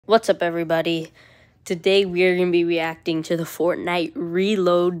What's up, everybody? Today we are going to be reacting to the Fortnite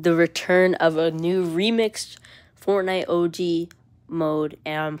Reload, the return of a new remixed Fortnite OG mode,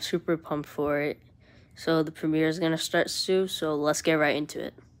 and I'm super pumped for it. So the premiere is going to start soon, so let's get right into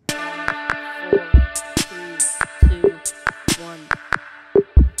it. 4, 3, 2, 1.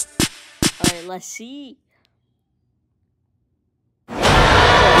 Alright, let's see.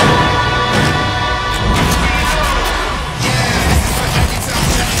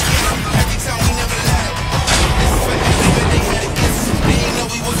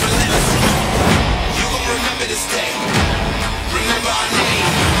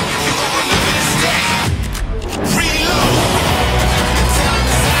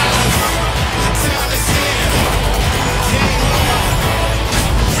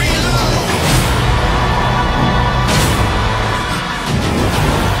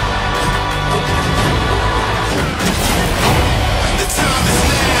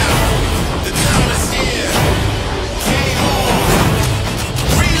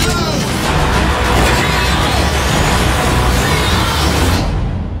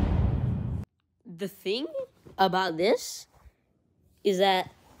 The thing about this is that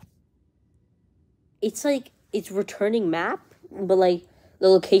it's returning map, but like the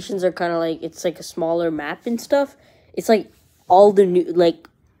locations are kind of like, it's like a smaller map and stuff. It's like all the new, like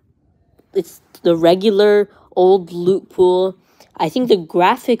it's the regular old loot pool. I think the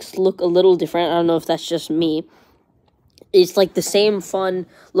graphics look a little different. I don't know if that's just me. It's like the same fun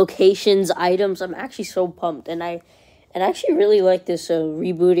locations, items. I'm actually so pumped, and I actually really like this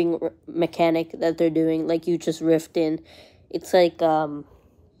rebooting mechanic that they're doing. Like, you just rift in. It's like,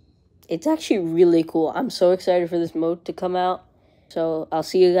 it's actually really cool. I'm so excited for this mode to come out. So, I'll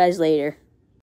see you guys later.